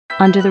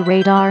Under the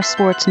Radar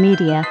Sports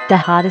Media, the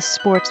hottest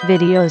sports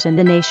videos in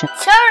the nation.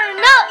 Turn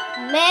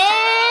up,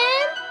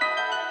 man!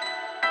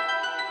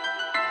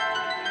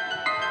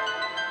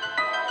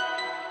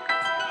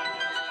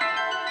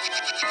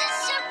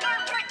 Super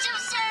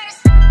producers!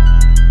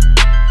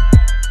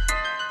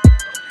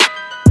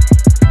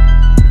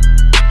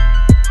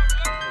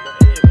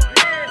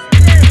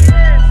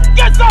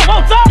 Get some!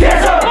 On top!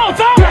 Get some! On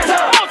top! Get some!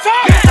 On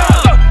top! Get some!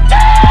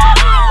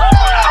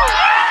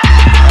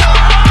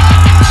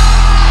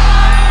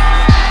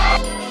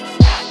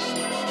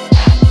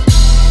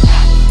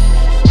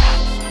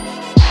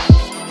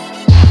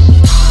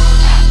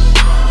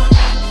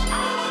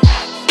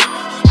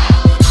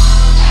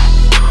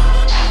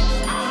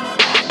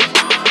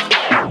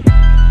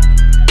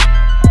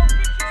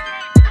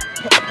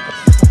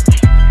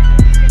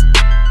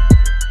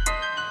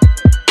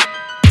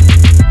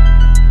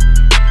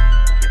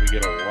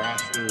 Get a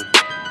roster. Super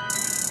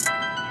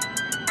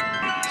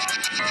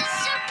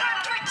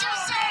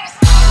producers!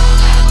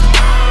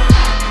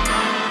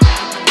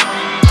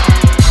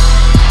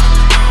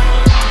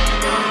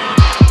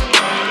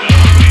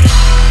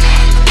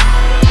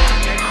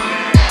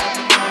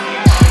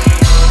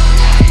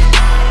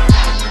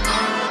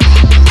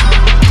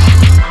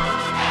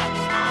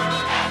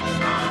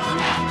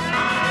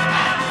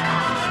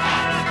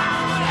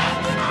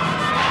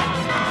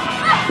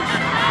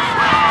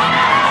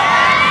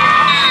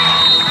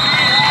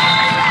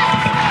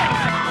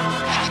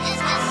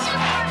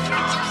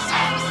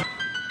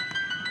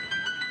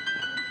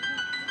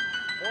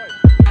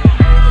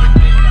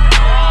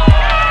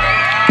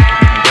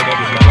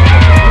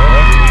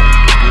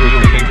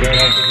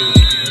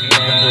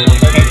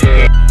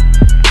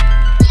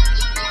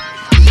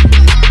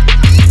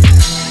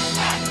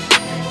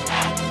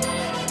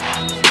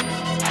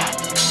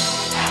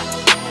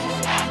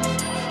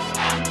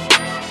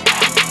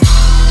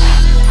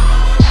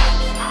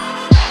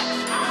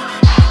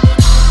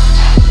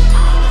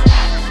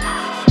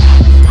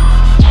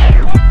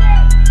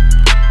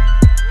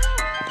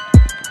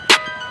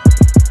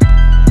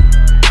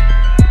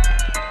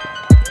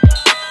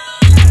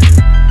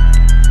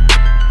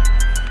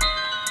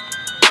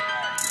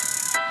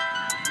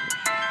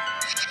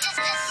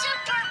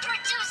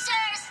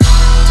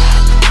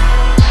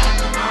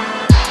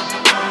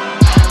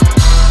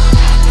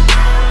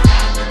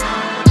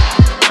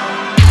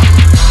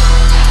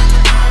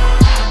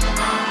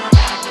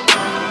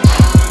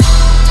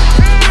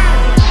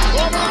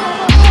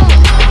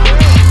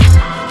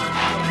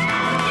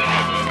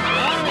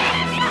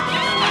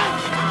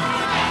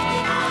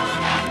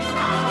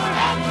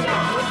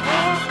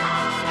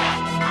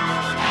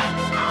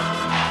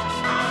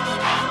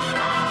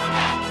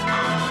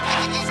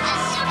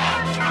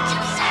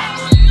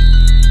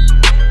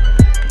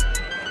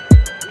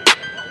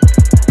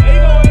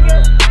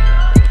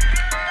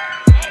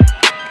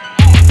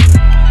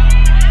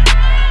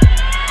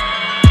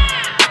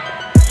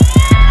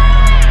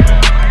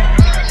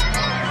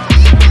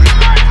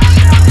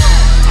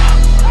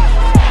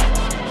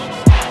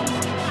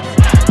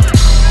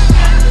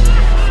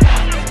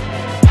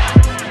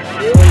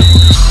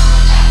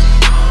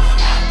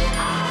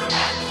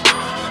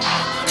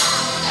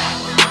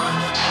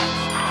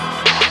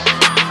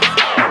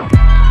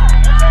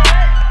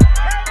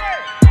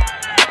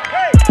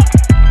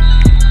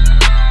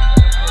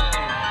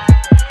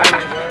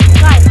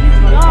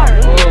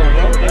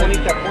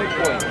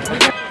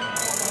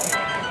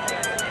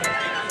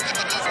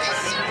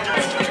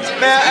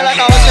 Man, like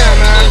I was saying,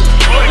 man.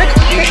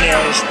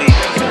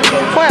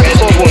 Quiet the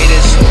scoreboard.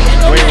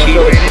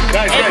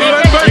 Guys, here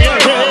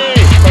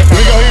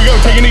we go,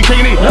 take a knee, take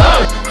a knee.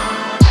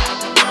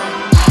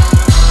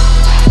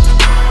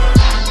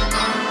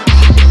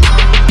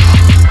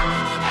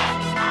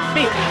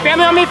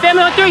 Family on me,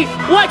 family on three.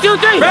 1, 2,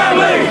 3.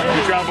 Family!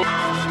 Good job, boy.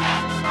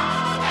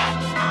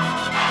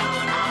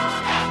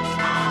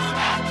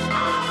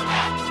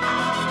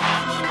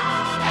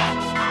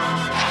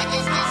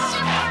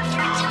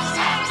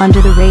 Under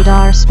the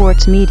Radar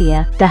Sports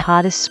Media, the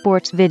hottest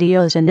sports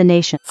videos in the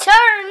nation.